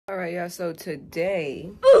All right, y'all. So today,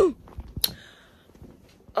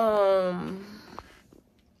 I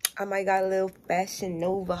might got a little Fashion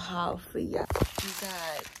Nova haul for y'all. We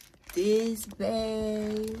got this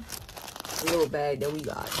bag, a little bag. Then we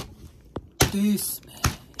got this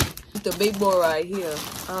bag. The big boy right here.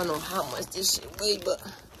 I don't know how much this shit weigh, but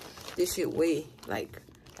this shit weigh like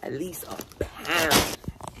at least a pound.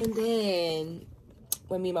 And then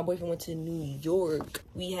when me and my boyfriend went to New York,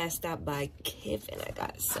 we had stopped by Kith and I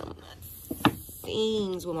got some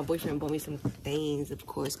things. Well, my boyfriend bought me some things, of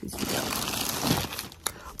course, because you know,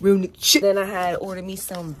 real nigga shit. Then I had ordered me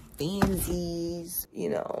some Vansies, you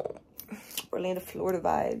know, Orlando, Florida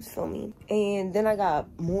vibes, feel me? And then I got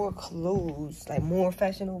more clothes, like more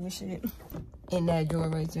Fashion Nova shit in that drawer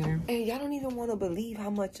right there. And y'all don't even want to believe how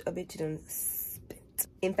much a bitch done spent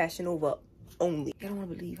in Fashion Nova only. Y'all don't want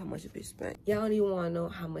to believe how much a bitch spent. Y'all don't even want to know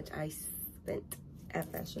how much I spent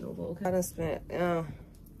at Fashion Nova, okay? I done spent a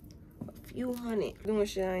few hundred doing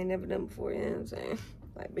shit I ain't never done before, you know what I'm saying?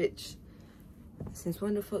 Like, bitch, since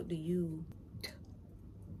when the fuck do you...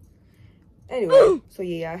 Anyway, so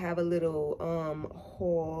yeah, I have a little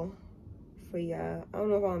haul for y'all. I don't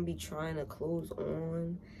know if I'm gonna be trying the clothes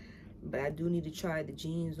on, but I do need to try the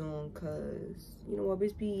jeans on, cause you know what,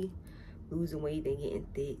 bitch be losing weight and getting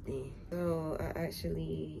thick then. So I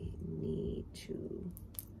actually need to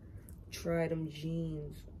try them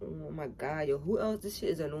jeans. Oh my god, yo, who else? This shit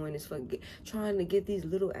is annoying as fuck. Trying to get these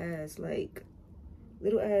little ass clamps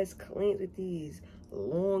with these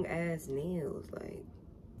long ass nails. Like,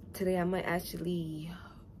 today I might actually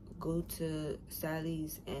go to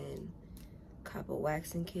Sally's and cop a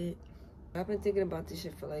waxing kit. I've been thinking about this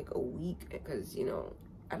shit for like a week because, you know,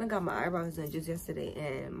 I done got my eyebrows done just yesterday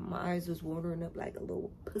and my eyes was watering up like a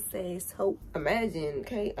little pussy ass hoe. Imagine,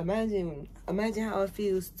 okay? Imagine how it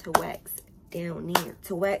feels to wax down there,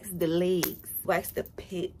 to wax the legs, wax the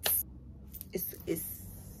pits.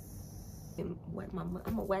 I'm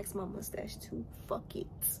gonna wax my mustache too. Fuck it.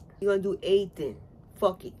 You're gonna do anything.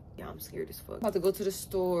 Fuck it. Yeah, I'm scared as fuck. I'm about to go to the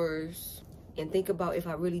stores and think about if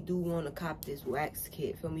I really do want to cop this wax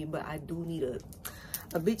kit, feel me? But I do need a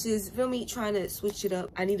bitches, feel me, trying to switch it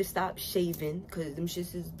up. I need to stop shaving because them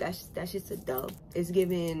shits is, that's just a dub. It's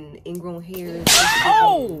giving ingrown hairs.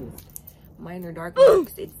 Oh! Minor dark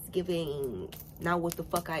marks. It's giving not what the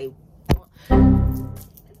fuck I want.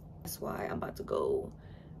 That's why I'm about to go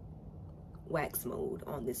wax mode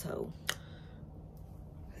on this hoe.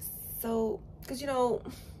 So, because you know,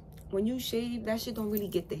 when you shave, that shit don't really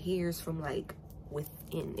get the hairs from like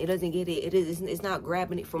within. It doesn't get it. It's not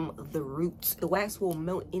grabbing it from the roots. The wax will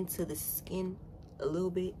melt into the skin a little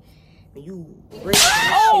bit. And you break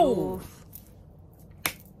that shit off.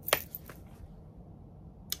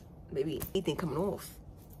 Baby, anything coming off.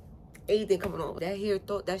 Anything coming off. That hair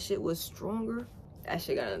thought that shit was stronger. That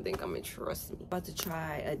shit gotta think I'm in, trust me. I'm about to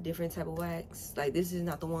try a different type of wax. Like, this is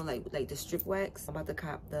not the one like the strip wax. I'm about to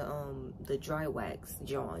cop the dry wax,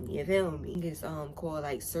 John. You feel me? It's called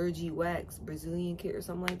like Sergi Wax Brazilian kit or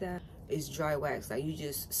something like that. It's dry wax. Like, you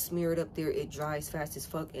just smear it up there. It dries fast as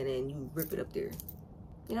fuck, and then you rip it up there.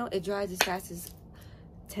 You know, it dries as fast as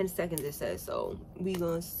 10 seconds, it says. So we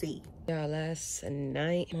gonna see. Y'all, last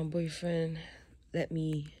night my boyfriend let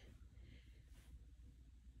me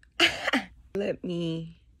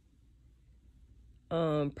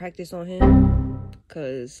practice on him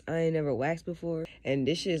because I ain't never waxed before, and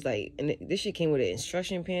this shit is like, and this shit came with an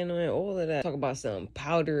instruction panel and all of that. Talk about some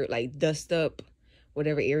powder, like dust up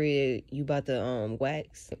whatever area you about to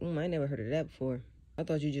wax. I never heard of that before. I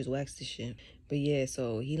thought you just waxed the shit. But yeah,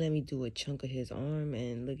 so he let me do a chunk of his arm,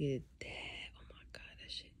 and look at that. Oh my god, that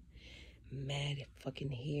shit mad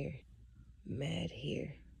fucking hair, mad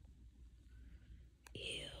hair.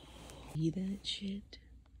 Ew. See that shit?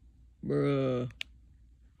 Bruh.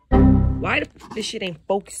 Why this shit ain't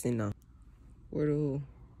focusing though? Where the...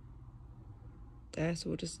 That's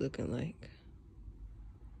what it's looking like.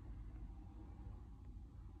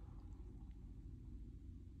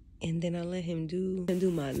 And then I let him do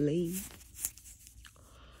my leg.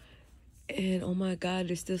 And oh my god,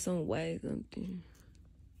 there's still some wax up there.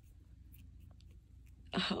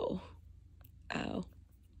 Ow. Ow.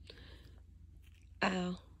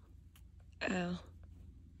 Ow. Ow.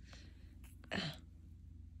 Ow.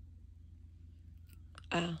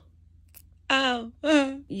 Ow. Ow.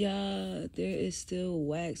 Yeah, there is still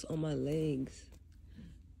wax on my legs.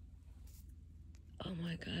 Oh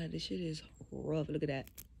my god, this shit is rough. Look at that.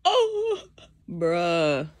 Oh,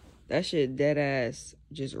 bruh. That shit dead ass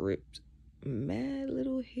just ripped mad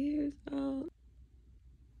little hairs out.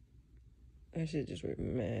 That shit just ripped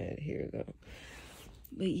mad hairs out.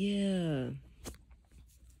 But yeah.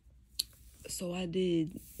 So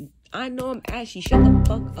I know I'm ashy. Shut the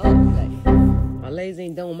fuck up. Like, my legs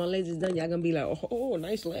ain't done. When my legs is done, y'all gonna be like, oh,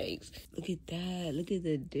 nice legs. Look at that. Look at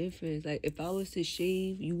the difference. Like, if I was to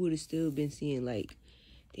shave, you would have still been seeing, like,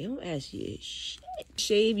 damn, ashy as shit.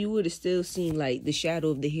 Shave, you would have still seen, like, the shadow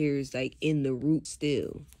of the hairs, like, in the root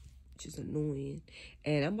still. Which is annoying.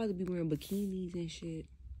 And I'm about to be wearing bikinis and shit.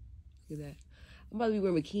 Look at that. I'm about to be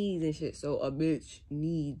wearing bikinis and shit. So a bitch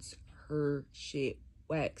needs her shit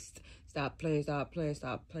waxed. Stop playing, stop playing,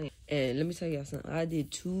 stop playing. And let me tell y'all something. I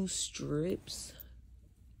did 2 strips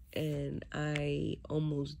and I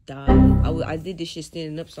almost died. I did this shit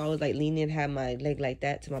standing up, so I was like leaning, had my leg like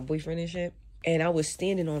that to my boyfriend and shit. And I was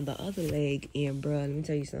standing on the other leg, and bruh, let me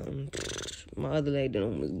tell you something. My other leg done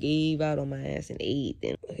almost gave out on my ass and ate.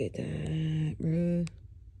 Then look at that, bruh.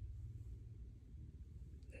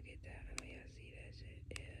 Look at that. I know y'all see that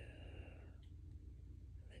shit. Yeah.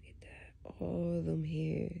 Look at that. All them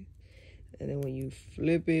hairs. And then when you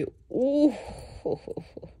flip it, ooh,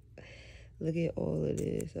 look at all of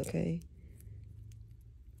this, okay?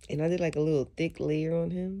 And I did like a little thick layer on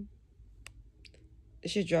him. It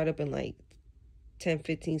shit dried up in like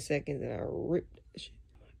 10-15 seconds, and I ripped that shit.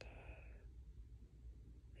 Oh my god.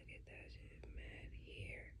 Look at that shit, mad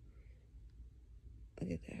hair.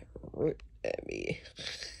 Look at that, ripped at me.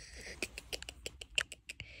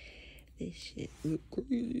 This shit look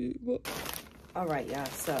crazy. All right, y'all,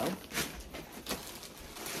 so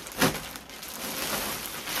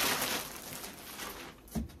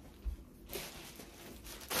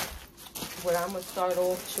what I'm gonna start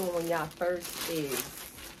off showing y'all first is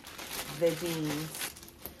the jeans.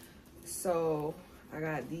 So I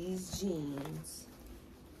got these jeans.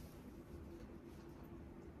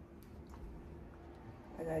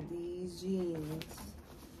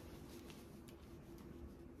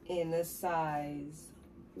 In a size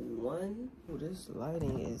 1. Oh, this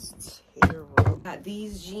lighting is terrible. Got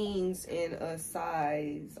these jeans in a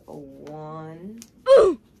size 1.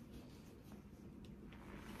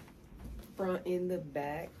 Front and the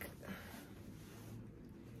back.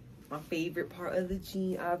 My favorite part of the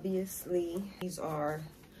jean, obviously. These are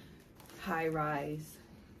high-rise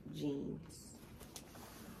jeans.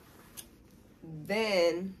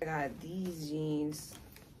 Then I got these jeans,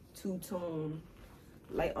 2-tone,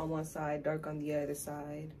 light on one side, dark on the other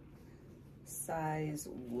side. Size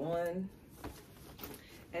 1.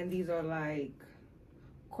 And these are like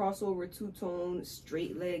crossover 2-tone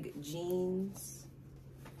straight leg jeans.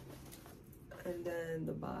 And then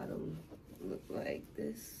the bottom look like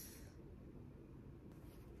this.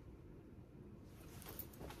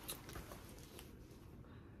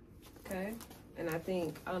 Okay. And I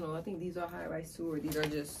think these are high-rise too, or these are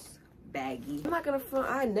just baggy. I'm not gonna front,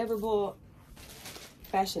 I never bought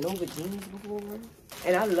Fashion Nova jeans before.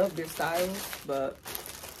 And I love their styles, but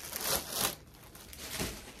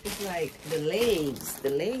it's like the legs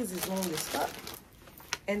is long as fuck.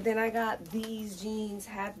 And then I got these jeans,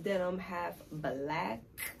 half denim, half black.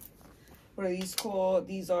 What are these called?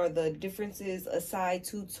 These are the differences. A side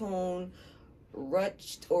 2-tone,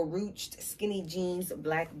 ruched skinny jeans,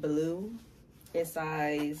 black blue. In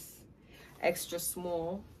size extra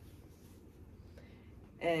small.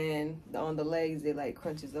 And on the legs, it like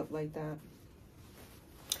crunches up like that.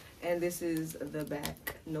 And this is the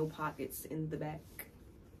back. No pockets in the back.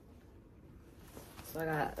 So I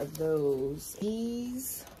got those.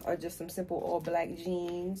 These are just some simple all black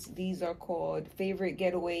jeans. These are called Favorite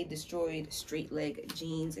Getaway Destroyed Straight Leg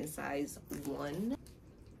Jeans in size 1.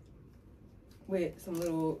 With some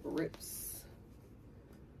little rips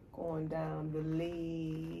going down the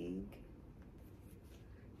leg,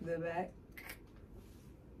 the back.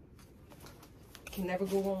 Can never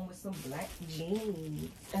go wrong with some black jeans.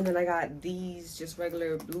 And then I got these just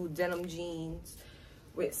regular blue denim jeans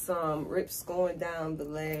with some rips going down the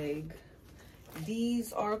leg.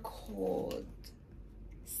 These are called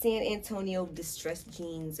San Antonio Distressed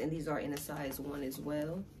Jeans, and these are in a size 1 as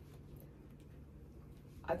well.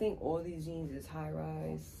 I think all these jeans is high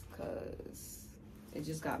rise because it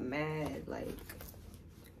just got mad, like,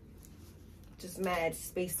 just mad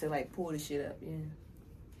space to like pull the shit up, yeah.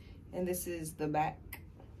 And this is the back.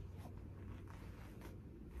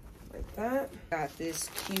 Like that. Got this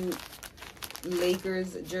cute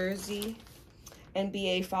Lakers jersey.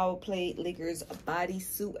 NBA foul play Lakers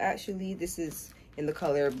bodysuit, actually. This is in the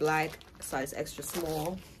color black, size extra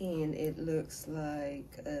small. And it looks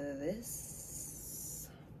like this.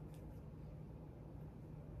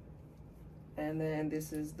 And then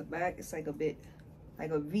this is the back. It's like a bit,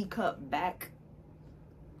 like a V-cut back.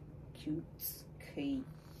 Cute. Cute.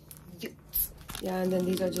 Yeah, and then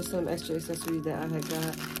these are just some extra accessories that I had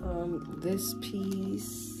got. This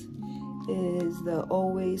piece is the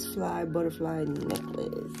Always Fly butterfly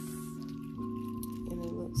necklace. And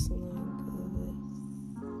it looks like this.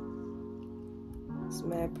 It's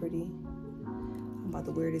mad pretty. I'm about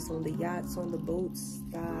to wear this on the yachts, on the boats.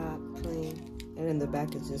 Stop playing. And then the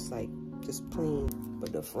back is just like, just plain.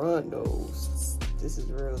 But the front though, this is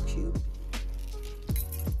real cute.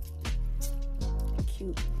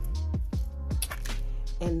 Cute.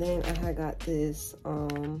 And then I got this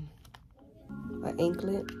an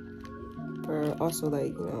anklet for also,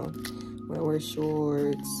 like, you know, when I wear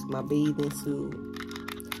shorts, my bathing suit.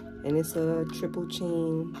 And it's a triple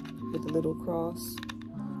chain with a little cross.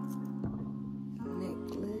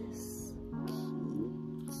 Necklace.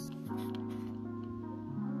 Cute.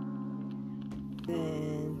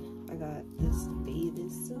 Then I got this bathing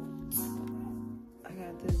suit. I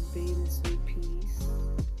got this bathing suit piece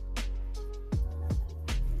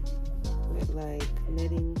with like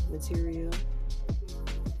netting material.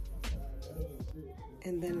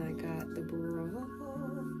 And then I got the bra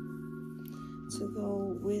to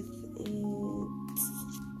go with it.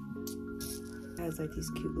 It has like these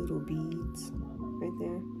cute little beads right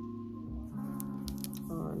there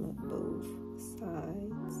on both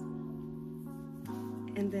sides.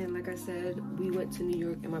 And then, like I said, we went to New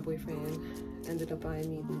York and my boyfriend ended up buying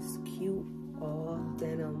me this cute all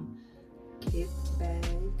denim kit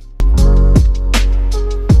bag.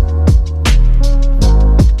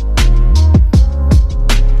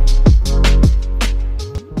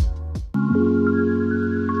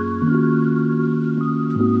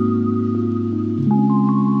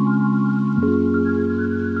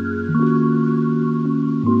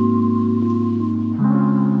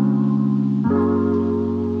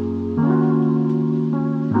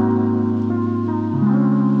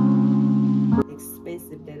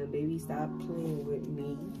 Stop playing with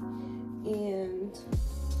me. And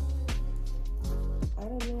I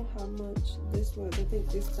don't know how much this was. I think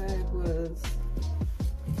this bag was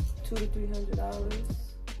 $200 to $300.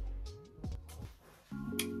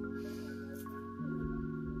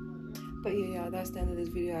 But yeah, y'all, that's the end of this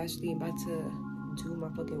video. I actually about to do my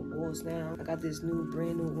fucking walls now. I got this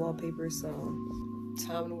brand new wallpaper, so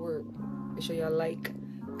time to work. Make sure y'all like,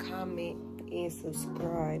 comment, and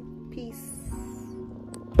subscribe. Peace.